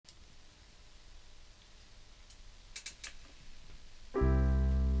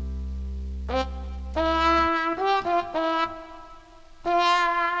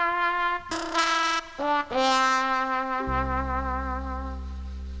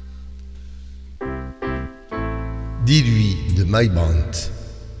Dis-lui de Brant.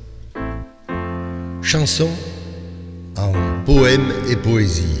 Chansons en poèmes et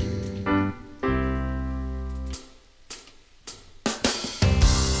poésies.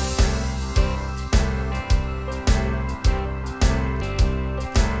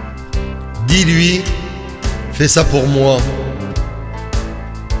 Dis-lui, fais ça pour moi.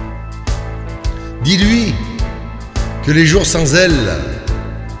 Dis-lui que les jours sans elle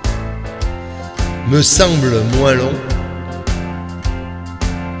me semblent moins longs.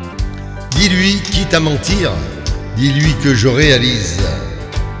 Dis-lui, quitte à mentir, dis-lui que je réalise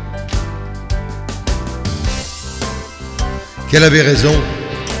qu'elle avait raison.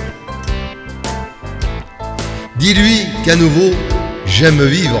 Dis-lui qu'à nouveau, j'aime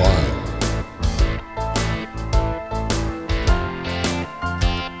vivre.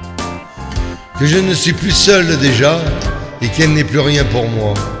 Que je ne suis plus seul déjà et qu'elle n'est plus rien pour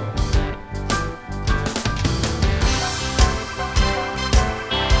moi.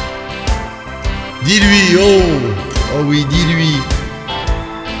 Dis-lui, oh oui, dis-lui.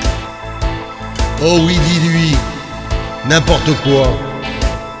 Oh oui, dis-lui, n'importe quoi.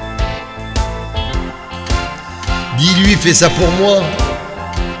 Dis-lui, fais ça pour moi.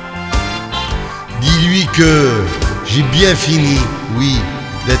 Dis-lui que j'ai bien fini, oui,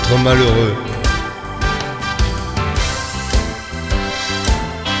 d'être malheureux.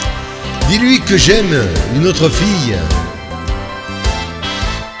 Dis-lui que j'aime une autre fille.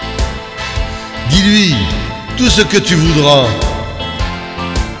 Dis-lui tout ce que tu voudras.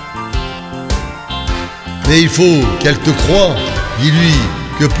 Mais il faut qu'elle te croie. Dis-lui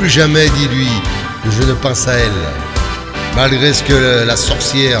que plus jamais, dis-lui que je ne pense à elle, malgré ce que la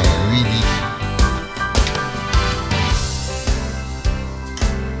sorcière lui dit.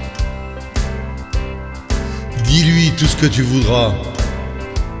 Dis-lui tout ce que tu voudras.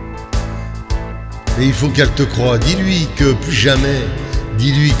 Mais il faut qu'elle te croie. Dis-lui que plus jamais,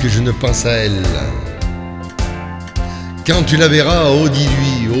 dis-lui que je ne pense à elle. Quand tu la verras, oh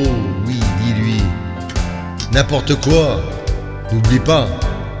dis-lui, oh oui, dis-lui. N'importe quoi, n'oublie pas.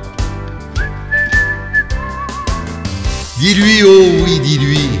 Dis-lui, oh oui,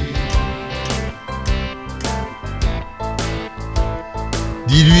 dis-lui.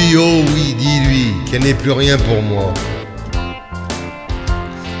 Dis-lui, oh oui, dis-lui, qu'elle n'est plus rien pour moi.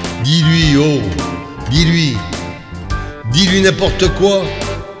 Dis-lui, oh, dis-lui, dis-lui n'importe quoi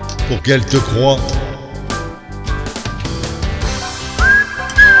pour qu'elle te croie.